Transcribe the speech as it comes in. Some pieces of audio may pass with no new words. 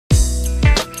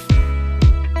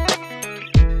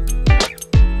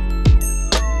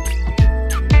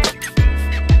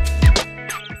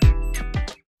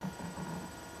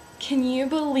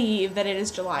believe that it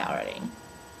is July already.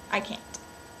 I can't.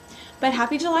 But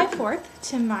happy July 4th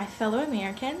to my fellow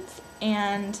Americans,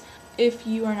 and if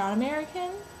you are not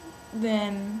American,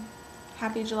 then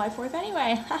happy July 4th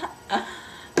anyway.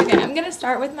 Okay, I'm going to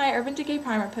start with my Urban Decay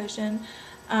Primer Potion.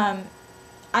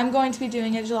 I'm going to be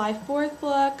doing a July 4th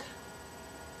look,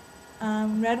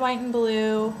 red, white, and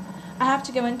blue. I have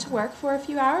to go into work for a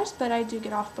few hours, but I do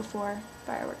get off before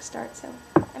fireworks start, so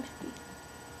I'm happy.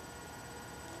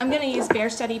 I'm going to use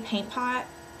Bare Steady Paint Pot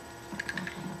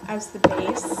as the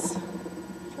base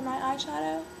for my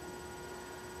eyeshadow.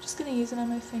 Just going to use it on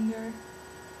my finger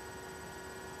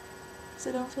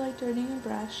so I don't feel like dirtying a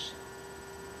brush.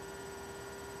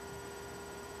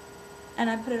 And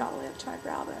I put it all the way up to my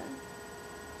brow bone.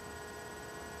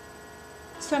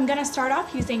 So I'm going to start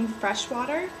off using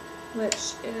freshwater,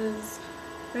 which is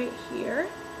right here.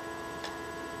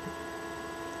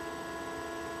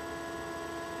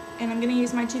 And I'm going to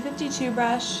use my 252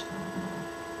 brush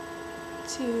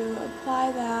to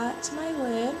apply that to my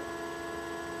lid.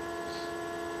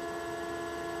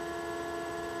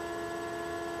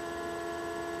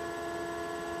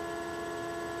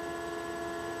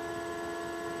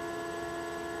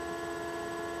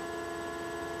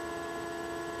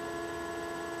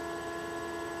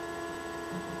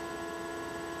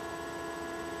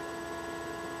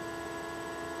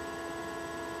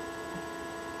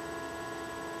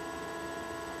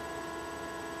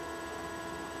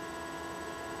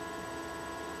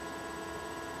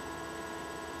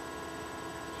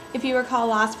 If you recall,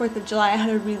 last 4th of July I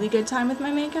had a really good time with my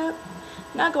makeup.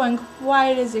 Not going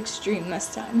quite as extreme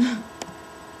this time.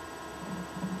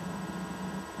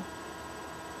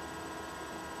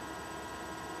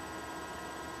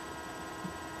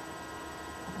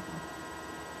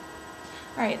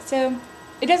 Alright, so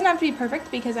it doesn't have to be perfect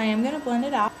because I am going to blend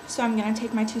it out. So I'm going to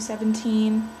take my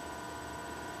 217,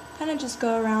 kind of just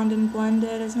go around and blend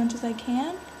it as much as I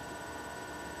can.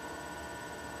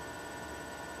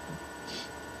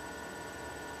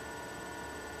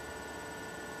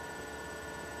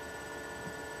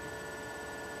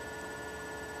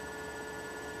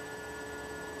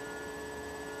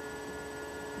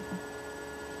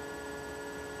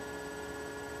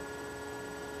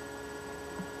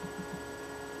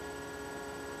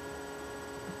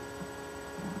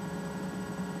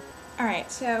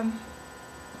 Alright, so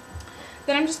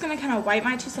then I'm just going to kind of wipe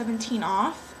my 217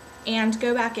 off and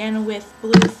go back in with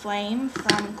Blue Flame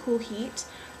from Cool Heat.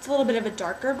 It's a little bit of a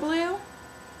darker blue.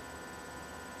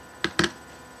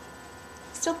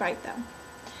 Still bright though.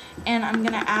 And I'm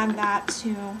going to add that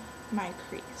to my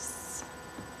crease.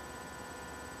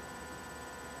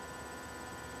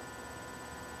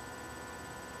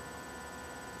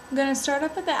 I'm going to start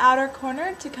up at the outer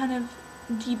corner to kind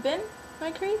of deepen my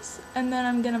crease, and then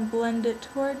I'm going to blend it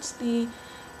towards the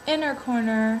inner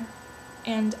corner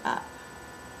and up,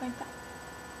 like that.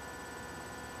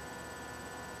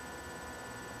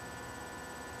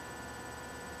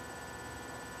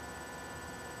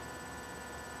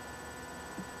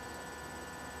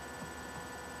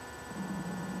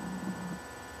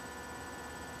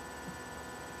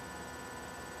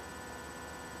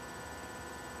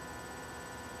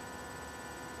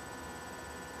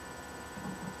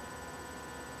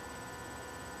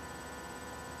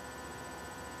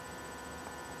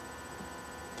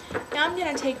 Now I'm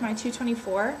going to take my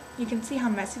 224, you can see how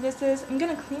messy this is, I'm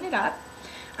going to clean it up.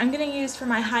 I'm going to use for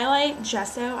my highlight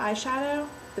gesso eyeshadow,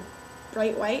 the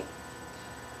bright white.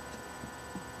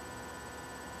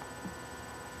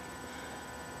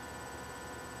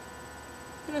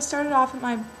 I'm going to start it off at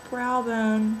my brow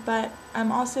bone, but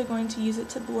I'm also going to use it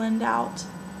to blend out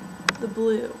the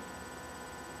blue.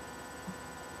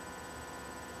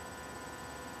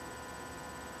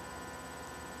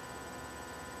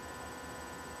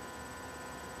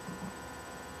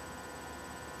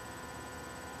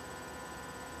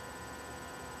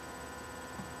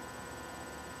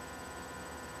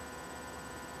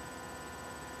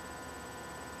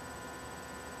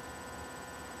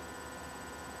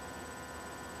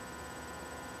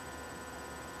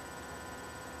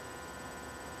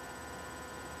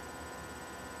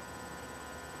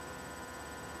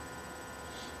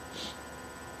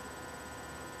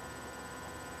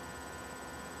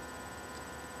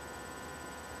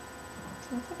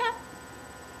 Like that.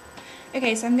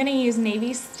 Okay, so I'm going to use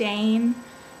Navy Stain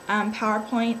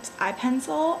PowerPoint eye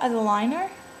pencil as a liner.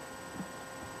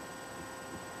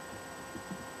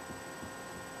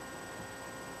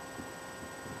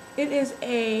 It is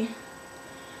a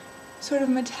sort of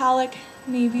metallic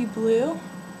navy blue.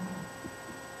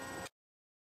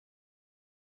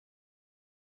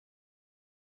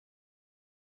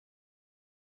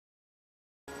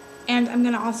 And I'm going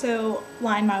going to also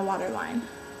line my waterline.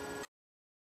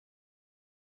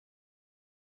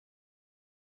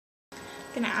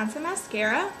 Going to add some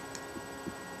mascara.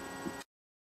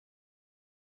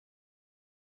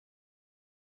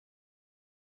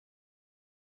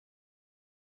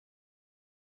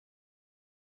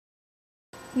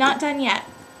 Not done yet.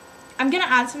 I'm going to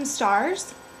add some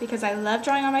stars because I love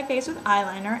drawing on my face with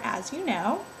eyeliner, as you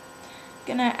know.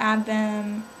 I'm going to add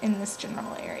them in this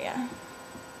general area.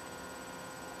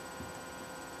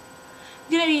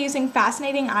 I'm going to be using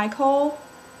Fascinating Eye Kohl.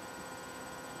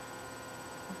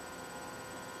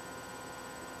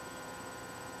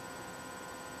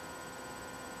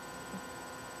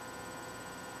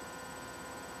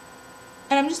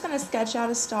 And I'm just going to sketch out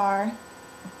a star.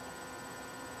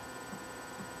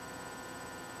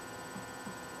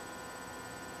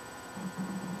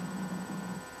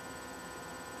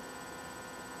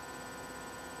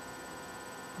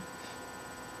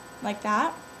 Like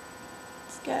that.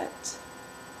 Let's get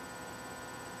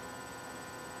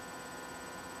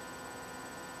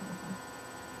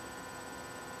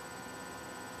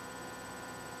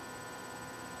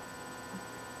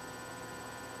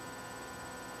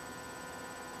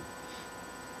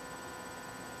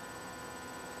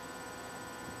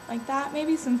like that.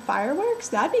 Maybe some fireworks.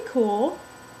 That'd be cool.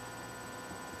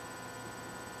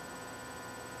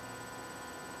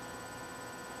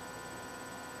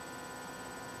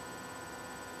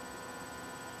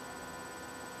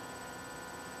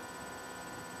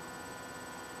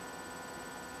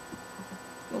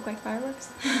 Look like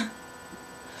fireworks.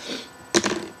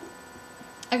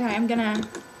 Okay, I'm gonna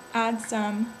add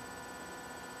some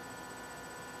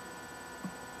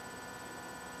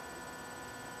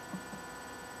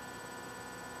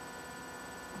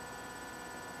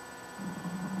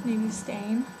maybe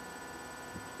stain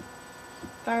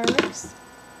fireworks.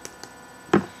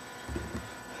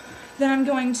 Then I'm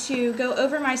going to go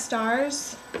over my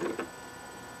stars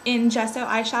in gesso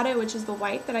eyeshadow, which is the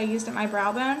white that I used at my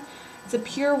brow bone. It's a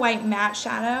pure white matte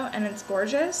shadow and it's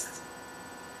gorgeous,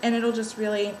 and it'll just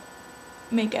really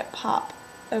make it pop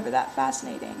over that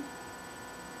Fascinating.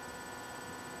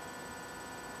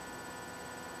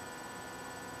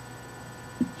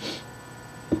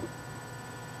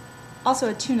 Also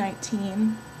a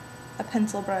 219, a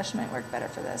pencil brush might work better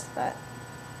for this, but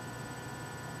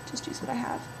just use what I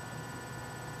have.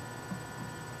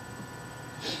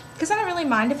 Because I don't really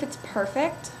mind if it's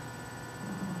perfect.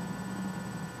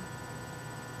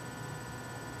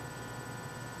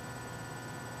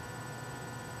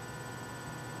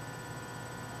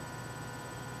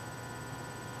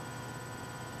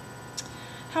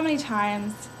 How many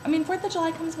times? I mean, 4th of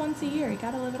July comes once a year. You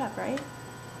gotta live it up, right?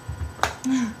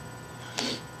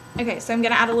 Okay, so I'm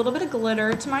gonna add a little bit of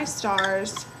glitter to my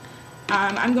stars.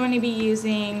 I'm going to be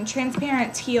using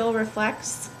transparent teal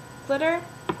reflex glitter.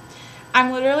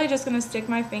 I'm literally just gonna stick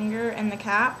my finger in the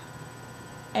cap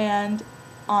and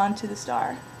onto the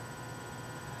star.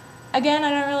 Again, I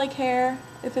don't really care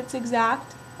if it's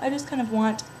exact. I just kind of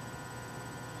want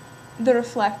the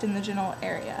reflect in the general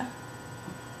area.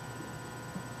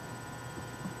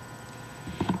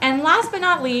 And last but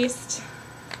not least,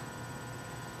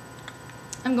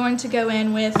 I'm going to go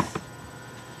in with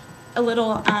a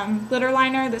little glitter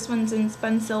liner. This one's in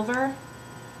spunsilver.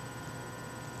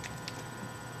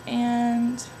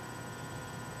 And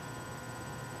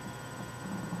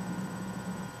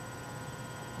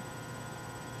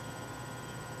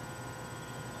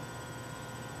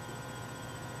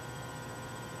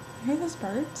you hear those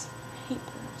birds? I hate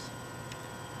birds.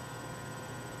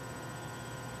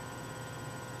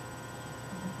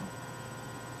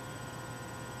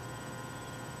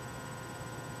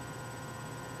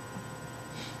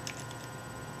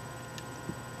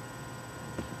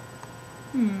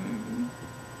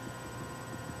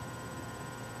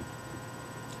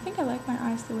 I think I like my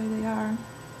eyes the way they are.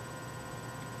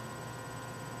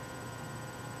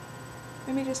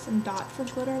 Maybe just some dots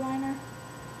of glitter liner.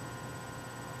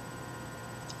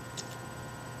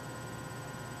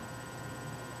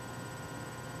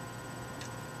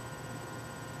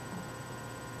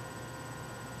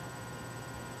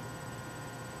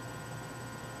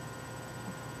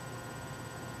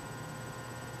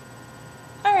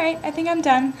 Alright, I think I'm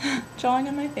done drawing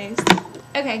on my face.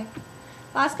 Okay,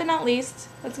 last but not least,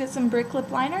 let's get some brick lip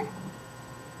liner.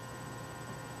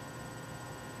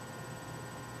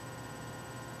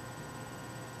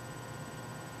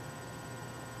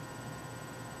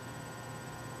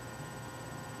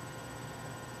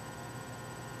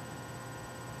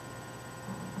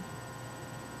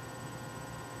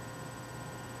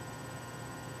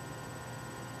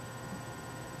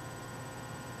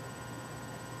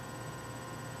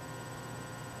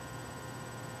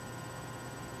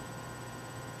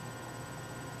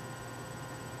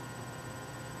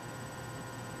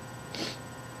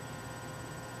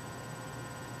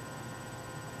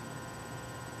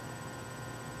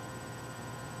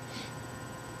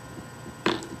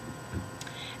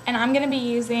 And I'm going to be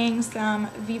using some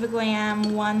Viva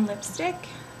Glam 1 lipstick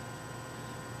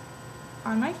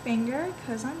on my finger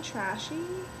because I'm trashy.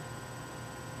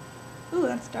 Ooh,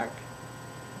 that's dark.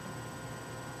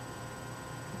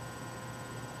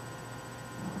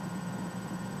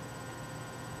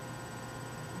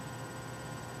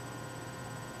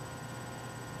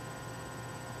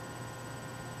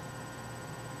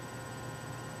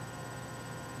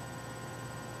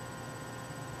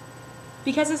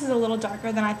 Because this is a little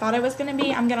darker than I thought it was going to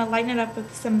be, I'm going to lighten it up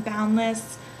with some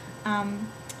Boundless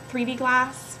 3D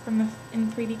glass from the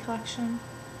In 3D collection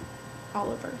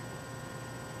all over.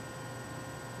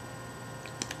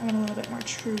 I want a little bit more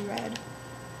true red.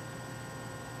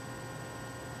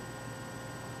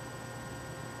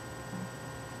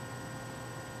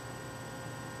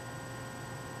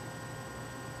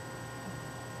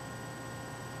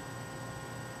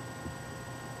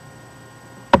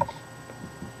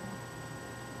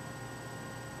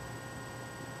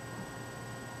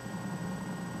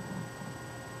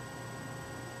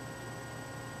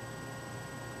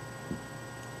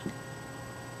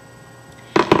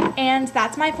 And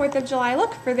that's my 4th of July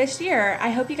look for this year. I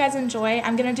hope you guys enjoy.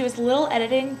 I'm going to do as little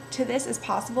editing to this as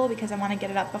possible because I want to get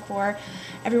it up before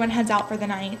everyone heads out for the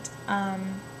night.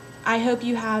 I hope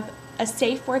you have a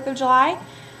safe 4th of July.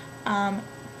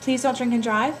 Please don't drink and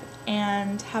drive,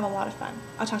 and have a lot of fun.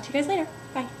 I'll talk to you guys later.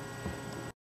 Bye.